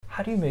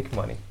How do you make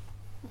money?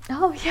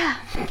 Oh yeah,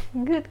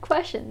 good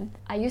question.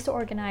 I used to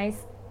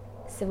organize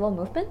civil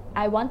movement.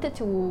 I wanted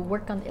to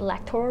work on the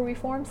electoral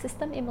reform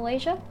system in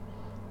Malaysia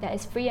that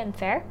is free and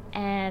fair,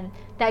 and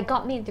that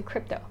got me into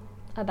crypto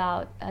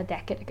about a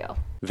decade ago.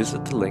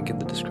 Visit the link in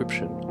the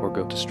description or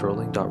go to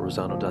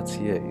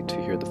strolling.rosano.ca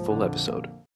to hear the full episode.